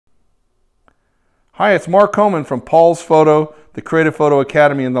Hi, it's Mark Coman from Paul's Photo, the Creative Photo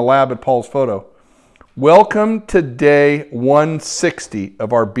Academy in the lab at Paul's Photo. Welcome to day 160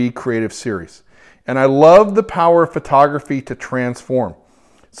 of our Be Creative series. And I love the power of photography to transform.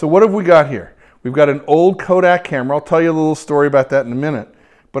 So what have we got here? We've got an old Kodak camera. I'll tell you a little story about that in a minute.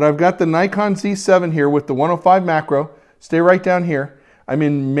 But I've got the Nikon Z7 here with the 105 macro. Stay right down here. I'm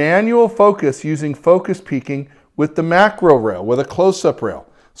in manual focus using focus peaking with the macro rail, with a close-up rail.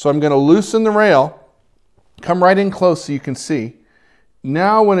 So I'm going to loosen the rail, come right in close so you can see.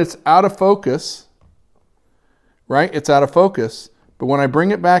 Now when it's out of focus, right, it's out of focus, but when I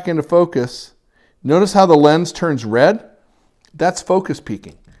bring it back into focus, notice how the lens turns red? That's focus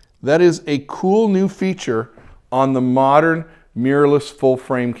peaking. That is a cool new feature on the modern mirrorless full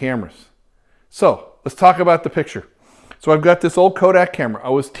frame cameras. So let's talk about the picture. So I've got this old Kodak camera. I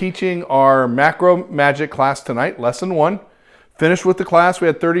was teaching our macro magic class tonight, lesson 1. Finished with the class. We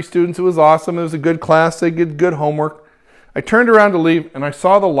had 30 students. It was awesome. It was a good class. They did good homework. I turned around to leave and I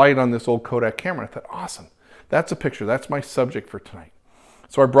saw the light on this old Kodak camera. I thought, awesome. That's a picture. That's my subject for tonight.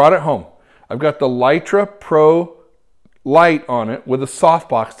 So I brought it home. I've got the Lytra Pro light on it with a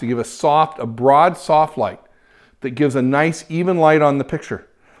softbox to give a broad soft light that gives a nice even light on the picture.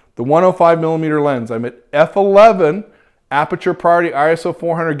 The 105mm lens, I'm at f11, aperture priority ISO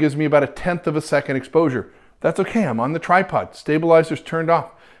 400 gives me about 1/10 of a second exposure. That's okay, I'm on the tripod. Stabilizer's turned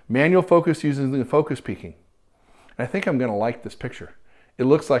off. Manual focus using the focus peaking. And I think I'm gonna like this picture. It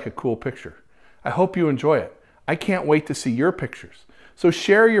looks like a cool picture. I hope you enjoy it. I can't wait to see your pictures. So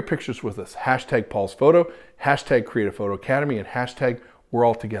share your pictures with us. Hashtag Paul's Photo, hashtag Creative Photo Academy, and hashtag We're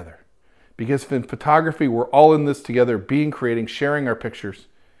All Together. Because in photography, we're all in this together, creating, sharing our pictures,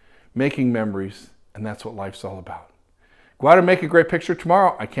 making memories, and that's what life's all about. Go out and make a great picture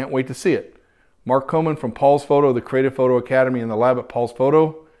tomorrow. I can't wait to see it. Mark Coman from Paul's Photo, the Creative Photo Academy in the lab at Paul's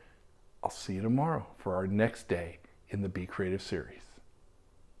Photo. I'll see you tomorrow for our next day in the Be Creative series.